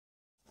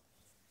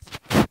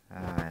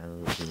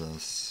to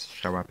this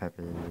shower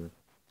peppy.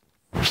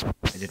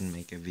 I didn't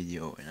make a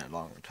video in a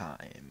long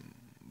time,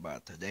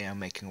 but today I'm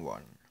making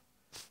one.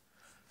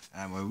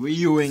 I'm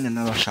reviewing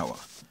another shower.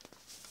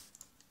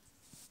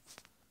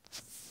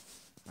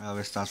 I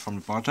will start from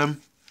the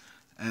bottom.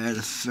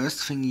 The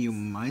first thing you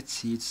might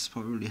see, it's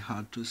probably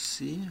hard to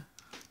see.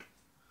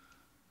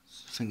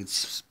 I think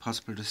it's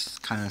possible to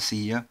kind of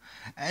see here.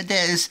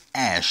 There is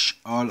ash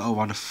all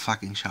over the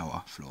fucking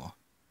shower floor.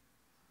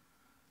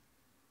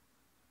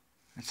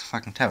 That's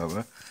fucking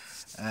terrible.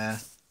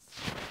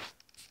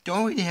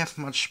 Don't really have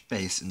much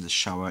space in the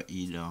shower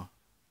either.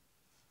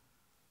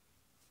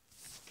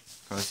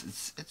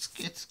 Because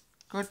it's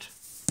good.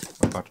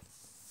 Oh god.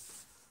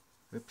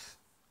 Whoops.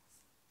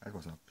 That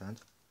was not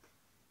planned.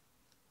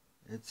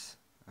 It's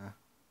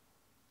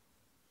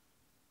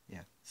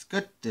yeah, it's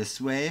good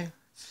this way.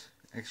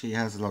 It actually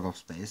has a lot of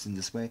space in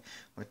this way,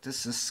 but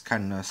this is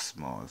kinda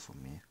small for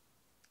me.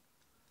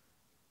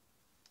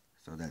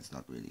 So that's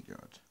not really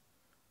good.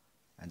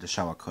 And the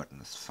shower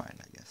curtain is fine,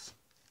 I guess.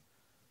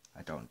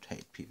 I don't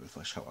hate people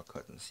for shower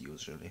curtains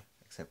usually,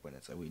 except when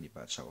it's a really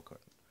bad shower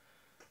curtain.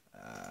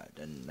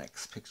 The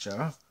next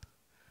picture,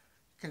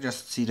 you can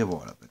just see the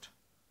wall a bit.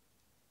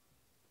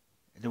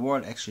 The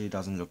wall actually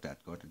doesn't look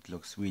that good. It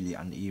looks really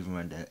uneven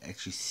and there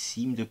actually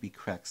seem to be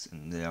cracks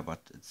in there, but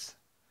it's,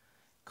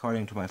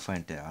 according to my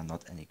friend, there are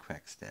not any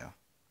cracks there.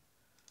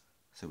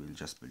 So we'll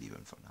just believe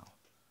him for now.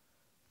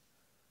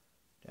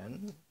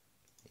 Then,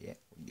 yeah,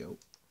 we go.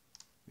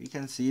 We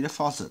can see the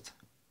faucet.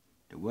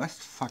 The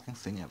worst fucking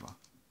thing ever.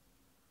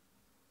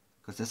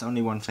 Because there's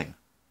only one thing.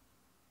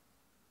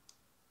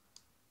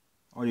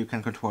 All you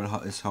can control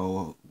is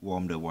how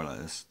warm the water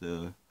is.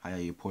 The higher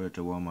you put it,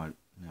 the warmer,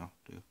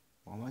 the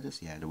warmer it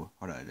is? Yeah, the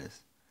hotter it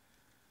is.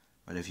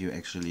 But if you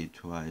actually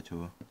try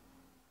to...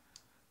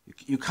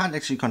 You can't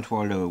actually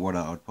control the water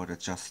output,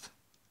 it's just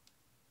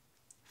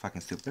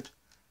fucking stupid.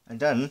 And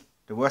then,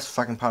 the worst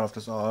fucking part of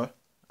this all...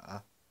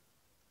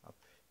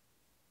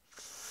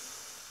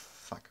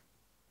 Fuck.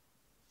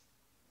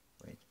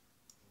 Wait.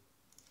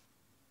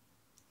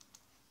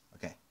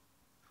 Okay.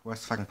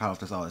 Worst fucking part of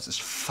this all is this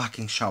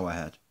fucking shower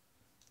head.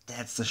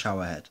 That's the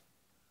shower head.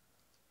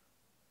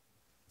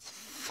 It's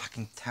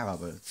fucking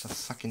terrible. It's a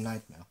fucking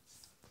nightmare.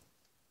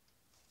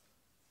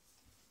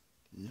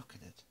 Look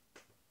at it.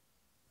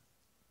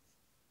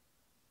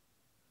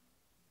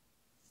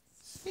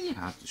 It's really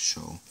hard to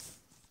show.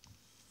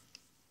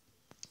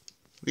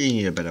 We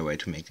need a better way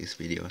to make these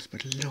videos,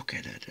 but look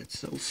at it. It's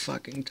so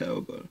fucking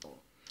terrible.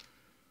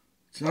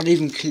 It's not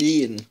even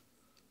clean.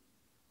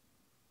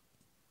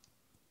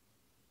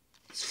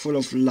 It's full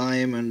of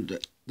lime and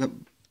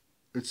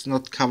it's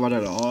not covered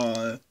at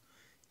all. You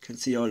can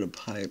see all the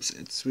pipes.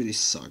 It really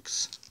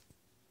sucks.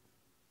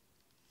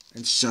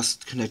 It's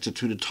just connected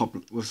to the top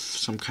with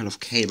some kind of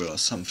cable or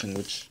something,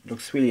 which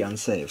looks really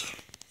unsafe.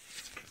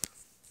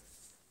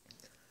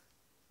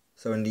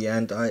 So in the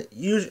end, I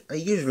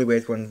usually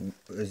rate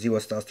 0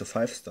 stars to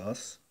 5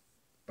 stars.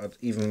 But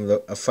even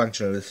a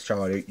functional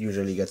shower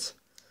usually gets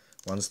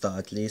 1 star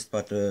at least.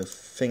 But the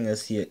thing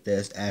is, here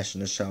there's ash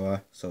in the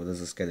shower, so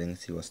this is getting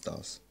 0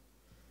 stars.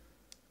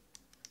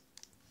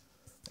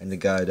 And the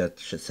guy that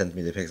sent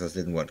me the pictures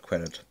didn't want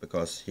credit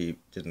because he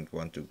didn't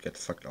want to get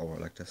fucked over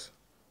like this.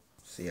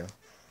 See ya.